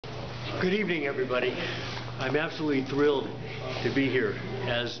Good evening, everybody. I'm absolutely thrilled to be here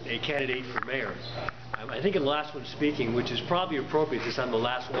as a candidate for mayor. I think in the last one speaking, which is probably appropriate since I'm the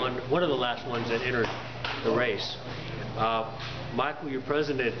last one of the last ones that entered the race. Michael, your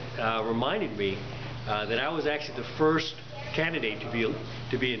president, reminded me that I was actually the first candidate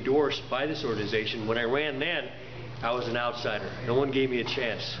to be endorsed by this organization. When I ran then, I was an outsider. No one gave me a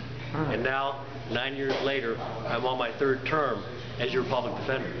chance. And now, 9 years later, I'm on my third term as your public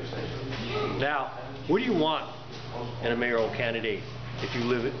defender. Now, what do you want in a mayoral candidate if you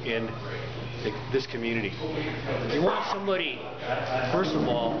live in this community? You want somebody, first of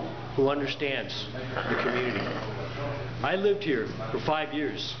all, who understands the community. I lived here for 5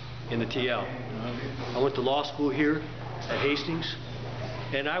 years in the TL. I went to law school here at Hastings,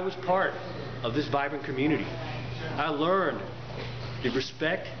 and I was part of this vibrant community. I learned the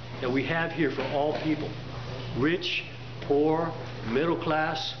respect that we have here for all people, rich, poor, middle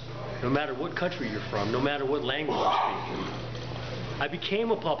class, no matter what country you're from, no matter what language you speak. I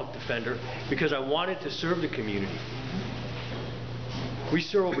became a public defender because I wanted to serve the community. We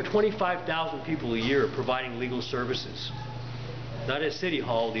serve over 25,000 people a year providing legal services. Not at City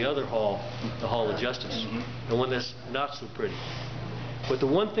Hall, the other hall, the Hall of Justice, the one that's not so pretty. But the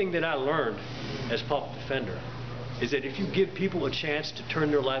one thing that I learned as public defender is that if you give people a chance to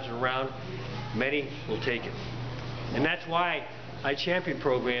turn their lives around, many will take it. And that's why I champion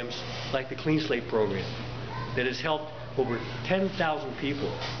programs like the Clean Slate program that has helped over 10,000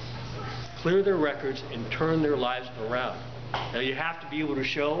 people clear their records and turn their lives around. Now you have to be able to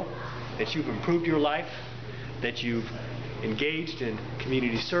show that you've improved your life, that you've engaged in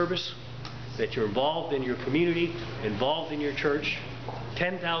community service, that you're involved in your community, involved in your church.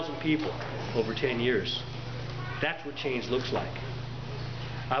 10,000 people over 10 years. That's what change looks like.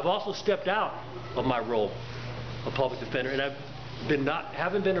 I've also stepped out of my role of public defender, and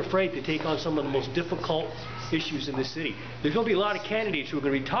haven't been afraid to take on some of the most difficult issues in the city. There's going to be a lot of candidates who are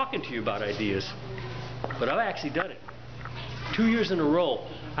going to be talking to you about ideas, but I've actually done it. 2 years in a row,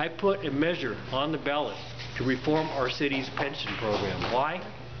 I put a measure on the ballot to reform our city's pension program. Why?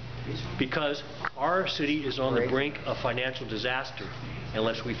 Because our city is on the brink of financial disaster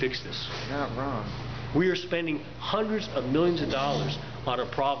unless we fix this. Not wrong. We are spending hundreds of millions of dollars on a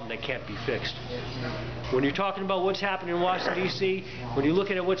problem that can't be fixed. When you're talking about what's happening in Washington, D.C., when you're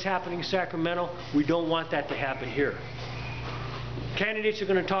looking at what's happening in Sacramento, we don't want that to happen here. Candidates are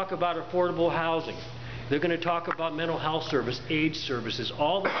going to talk about affordable housing. They're going to talk about mental health service, age services,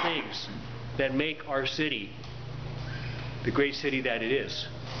 all the things that make our city the great city that it is,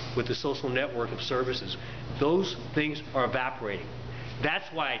 with the social network of services. Those things are evaporating. That's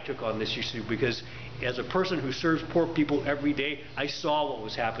why I took on this issue, because as a person who serves poor people every day, I saw what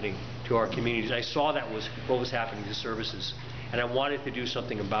was happening to our communities. I saw what was happening to services, and I wanted to do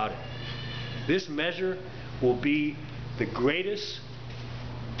something about it. This measure will be the greatest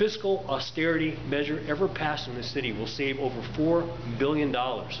fiscal austerity measure ever passed in the city. We'll save over $4 billion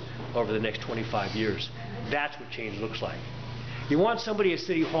over the next 25 years. That's what change looks like. You want somebody at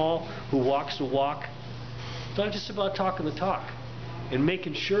City Hall who walks the walk. It's not just about talking the talk and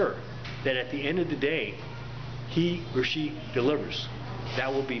making sure that at the end of the day, he or she delivers.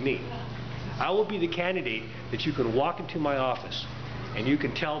 That will be me. I will be the candidate that you can walk into my office and you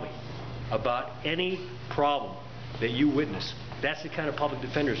can tell me about any problem that you witness. That's the kind of public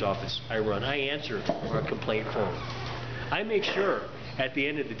defender's office I run. I answer a complaint phone. I make sure at the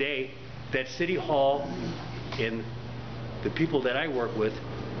end of the day that City Hall and the people that I work with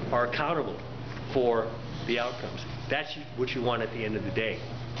are accountable for the outcomes. That's what you want at the end of the day.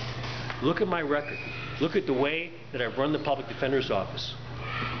 Look at my record. Look at the way that I've run the public defender's office.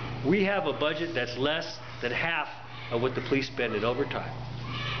 We have a budget that's less than half of what the police spend in overtime.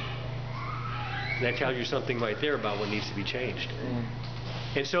 And that tells you something right there about what needs to be changed.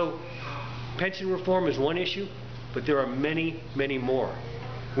 And so, pension reform is one issue, but there are many, many more.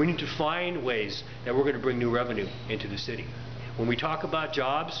 We need to find ways that we're going to bring new revenue into the city. When we talk about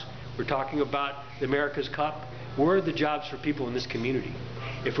jobs, we're talking about the America's Cup. Where are the jobs for people in this community?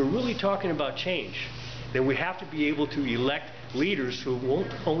 If we're really talking about change, then we have to be able to elect leaders who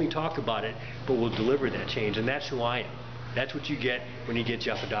won't only talk about it, but will deliver that change. And that's who I am. That's what you get when you get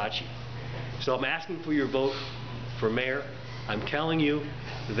Jeff Adachi. So I'm asking for your vote for mayor. I'm telling you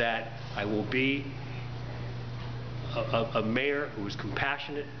that I will be a mayor who is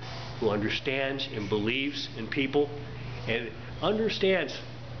compassionate, who understands and believes in people, and understands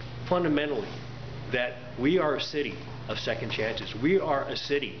fundamentally that we are a city of second chances. We are a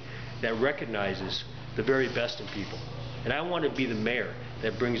city that recognizes the very best in people. And I want to be the mayor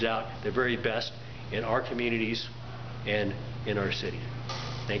that brings out the very best in our communities and in our city.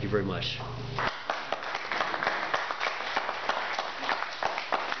 Thank you very much.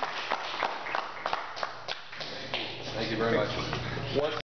 Thank you very much.